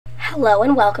Hello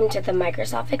and welcome to the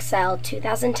Microsoft Excel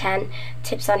 2010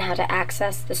 tips on how to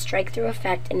access the strike-through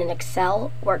effect in an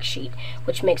Excel worksheet,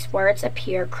 which makes words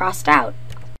appear crossed out.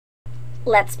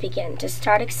 Let's begin. To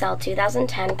start Excel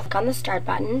 2010, click on the Start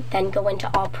button, then go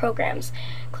into All Programs.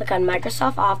 Click on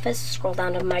Microsoft Office, scroll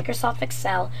down to Microsoft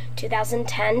Excel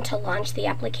 2010 to launch the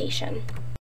application.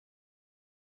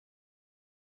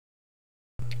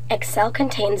 Excel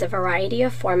contains a variety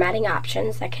of formatting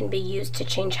options that can be used to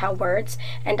change how words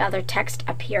and other text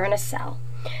appear in a cell.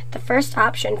 The first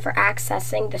option for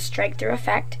accessing the strike-through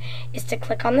effect is to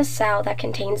click on the cell that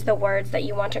contains the words that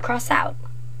you want to cross out.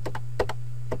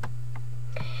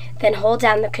 Then hold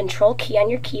down the Control key on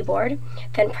your keyboard,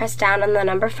 then press down on the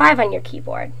number 5 on your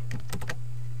keyboard.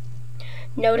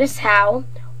 Notice how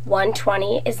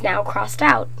 120 is now crossed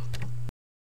out.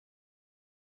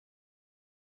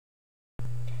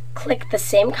 Click the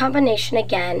same combination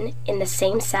again in the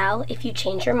same cell if you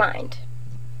change your mind.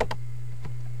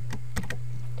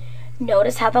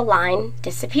 Notice how the line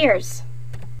disappears.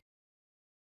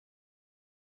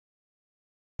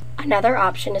 Another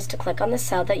option is to click on the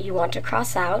cell that you want to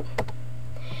cross out.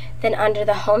 Then under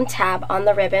the Home tab on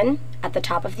the ribbon at the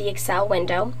top of the Excel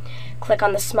window, click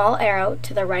on the small arrow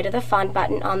to the right of the Font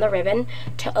button on the ribbon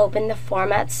to open the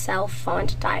Format Cell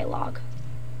Font dialog.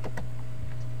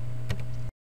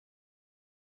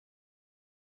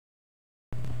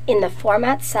 In the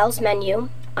Format Cells menu,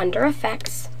 under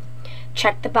Effects,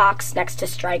 check the box next to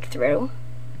Strike Through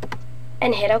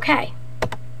and hit OK.